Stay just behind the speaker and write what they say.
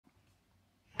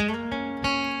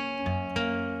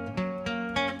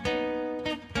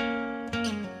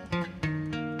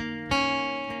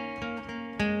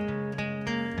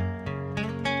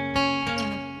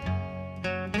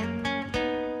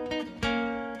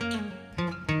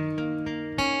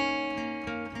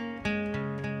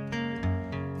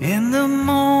In the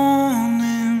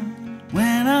morning,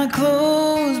 when I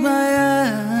close my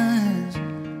eyes,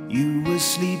 you were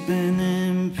sleeping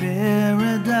in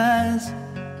paradise.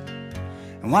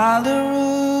 And while the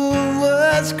room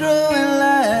was growing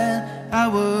light, I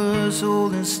was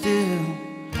holding still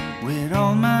with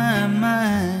all my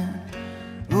mind.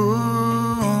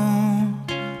 Oh,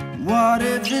 what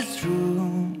if it's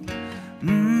true?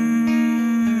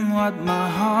 What my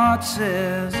heart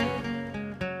says.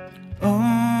 Oh,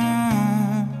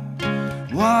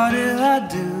 what if I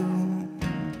do?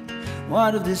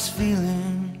 What if this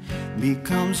feeling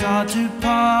becomes hard to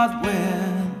part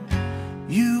with?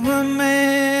 You were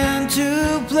meant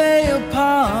to play a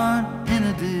part in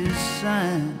a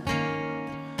design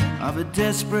of a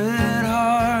desperate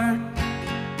heart.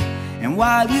 And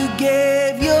while you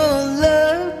gave your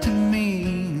love to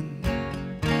me,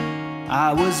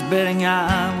 I was betting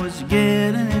I was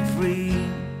getting it free.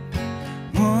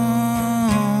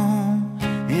 Oh,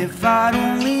 if I'd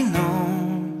only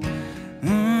known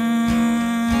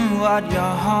what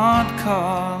your heart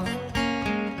calls.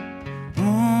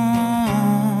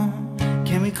 Oh,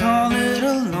 can we call it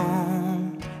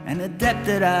alone? And a debt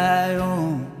that I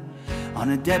owe on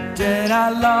a debt that I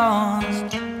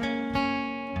lost.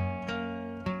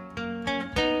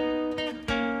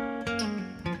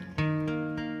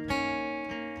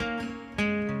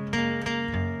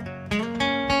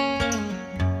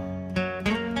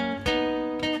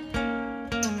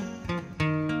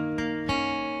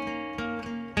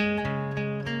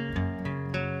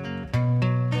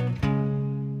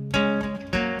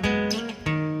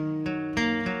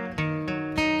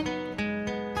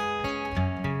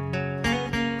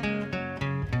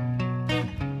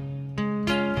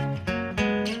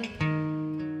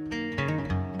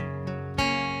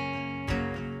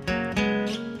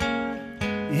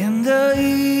 In the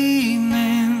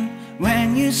evening,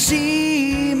 when you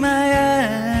see my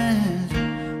eyes,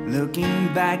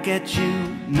 looking back at you,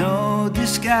 no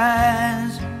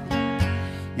disguise.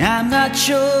 I'm not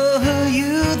sure who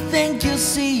you think you'll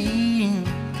see.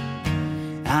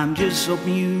 I'm just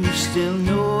hoping you still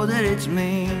know that it's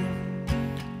me.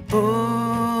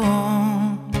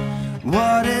 Oh,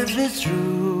 what if it's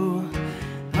true?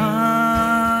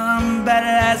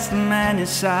 Better ask the man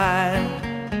inside.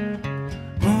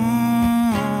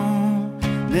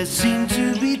 There seem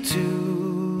to be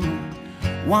two.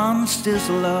 One stills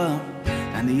love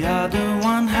and the other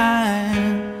one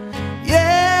hide.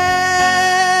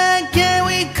 Yeah, can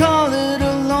we call it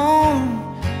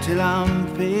alone till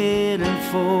I'm paid in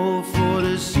full for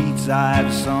the seeds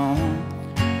I've sown?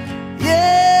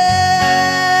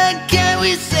 Yeah, can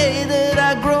we say that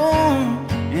I've grown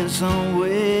in some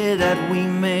way that we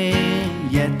may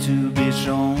yet to be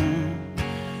shown?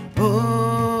 Oh,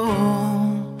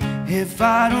 if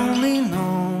I'd only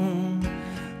known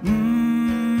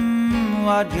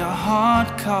what your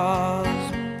heart calls.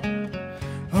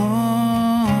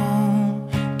 Oh,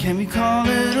 can we call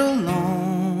it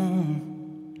alone?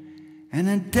 And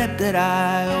a debt that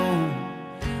I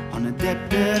owe on a debt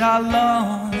that I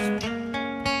lost.